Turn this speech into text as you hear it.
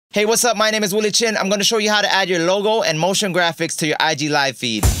Hey, what's up? My name is Willie Chin. I'm going to show you how to add your logo and motion graphics to your IG Live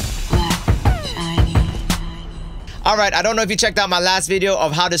feed. Alright, I don't know if you checked out my last video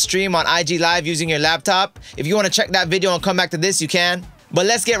of how to stream on IG Live using your laptop. If you want to check that video and come back to this, you can. But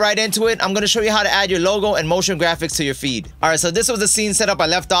let's get right into it. I'm going to show you how to add your logo and motion graphics to your feed. Alright, so this was the scene setup I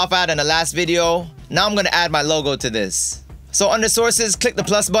left off at in the last video. Now I'm going to add my logo to this. So under sources, click the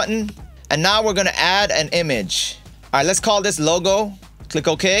plus button. And now we're going to add an image. Alright, let's call this logo. Click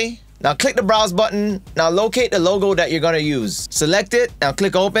OK. Now click the browse button. Now locate the logo that you're going to use. Select it. Now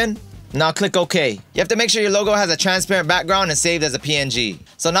click open. Now click OK. You have to make sure your logo has a transparent background and saved as a PNG.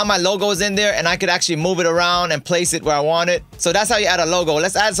 So now my logo is in there and I could actually move it around and place it where I want it. So that's how you add a logo.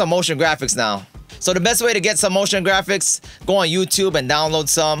 Let's add some motion graphics now. So the best way to get some motion graphics, go on YouTube and download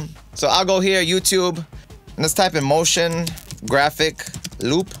some. So I'll go here, YouTube, and let's type in motion graphic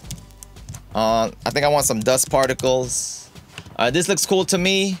loop. I think I want some dust particles. This looks cool to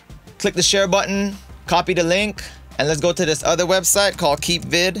me. Click the share button, copy the link, and let's go to this other website called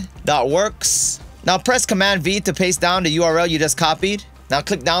keepvid.works. Now press Command V to paste down the URL you just copied. Now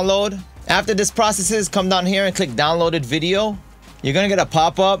click download. After this processes, come down here and click downloaded video. You're gonna get a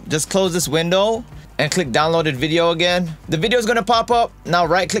pop-up. Just close this window and click downloaded video again. The video is gonna pop up. Now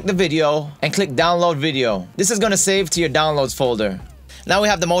right click the video and click download video. This is gonna save to your downloads folder. Now we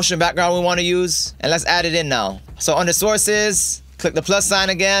have the motion background we want to use, and let's add it in now. So under sources, click the plus sign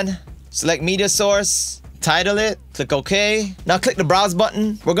again, select media source, title it, click OK. Now click the browse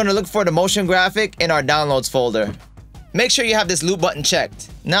button. We're going to look for the motion graphic in our downloads folder. Make sure you have this loop button checked.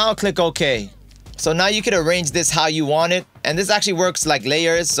 Now click OK. So now you can arrange this how you want it, and this actually works like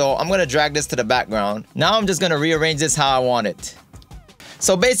layers, so I'm going to drag this to the background. Now I'm just going to rearrange this how I want it.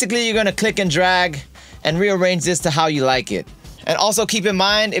 So basically you're going to click and drag and rearrange this to how you like it. And also keep in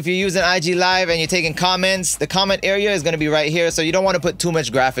mind, if you're using IG Live and you're taking comments, the comment area is going to be right here, so you don't want to put too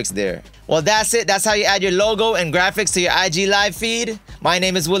much graphics there. Well, that's it. That's how you add your logo and graphics to your IG Live feed. My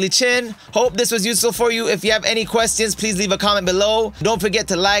name is Willie Chin. Hope this was useful for you. If you have any questions, please leave a comment below. Don't forget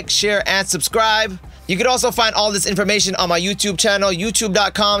to like, share, and subscribe. You can also find all this information on my YouTube channel,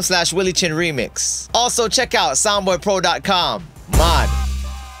 youtube.com/WillieChinRemix. Also, check out soundboypro.com. Mod.